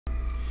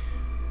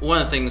One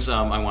of the things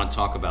I want to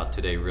talk about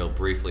today real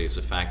briefly is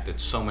the fact that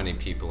so many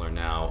people are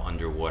now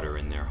underwater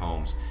in their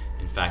homes.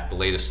 In fact, the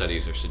latest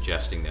studies are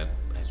suggesting that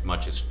as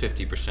much as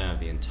 50% of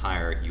the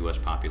entire U.S.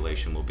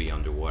 population will be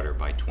underwater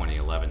by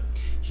 2011.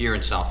 Here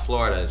in South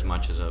Florida, as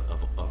much as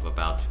of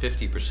about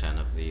 50%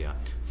 of the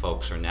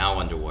folks are now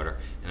underwater,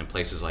 and in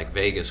places like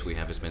Vegas, we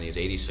have as many as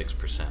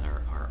 86%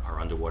 are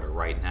underwater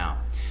right now.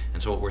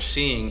 And so what we're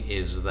seeing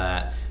is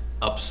that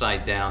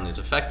upside down is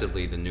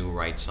effectively the new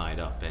right side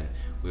up, and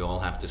we all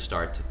have to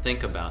start to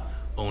think about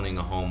owning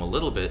a home a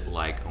little bit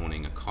like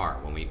owning a car.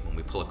 When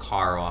we pull a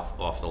car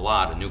off the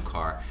lot, a new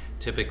car,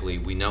 typically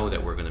we know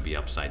that we're going to be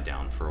upside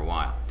down for a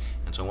while.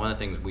 And so one of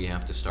the things we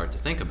have to start to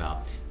think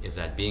about is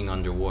that being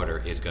underwater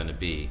is going to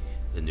be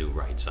the new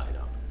right side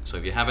up. So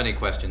if you have any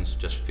questions,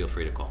 just feel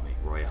free to call me,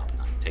 Roy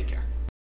Oppenheim. Take care.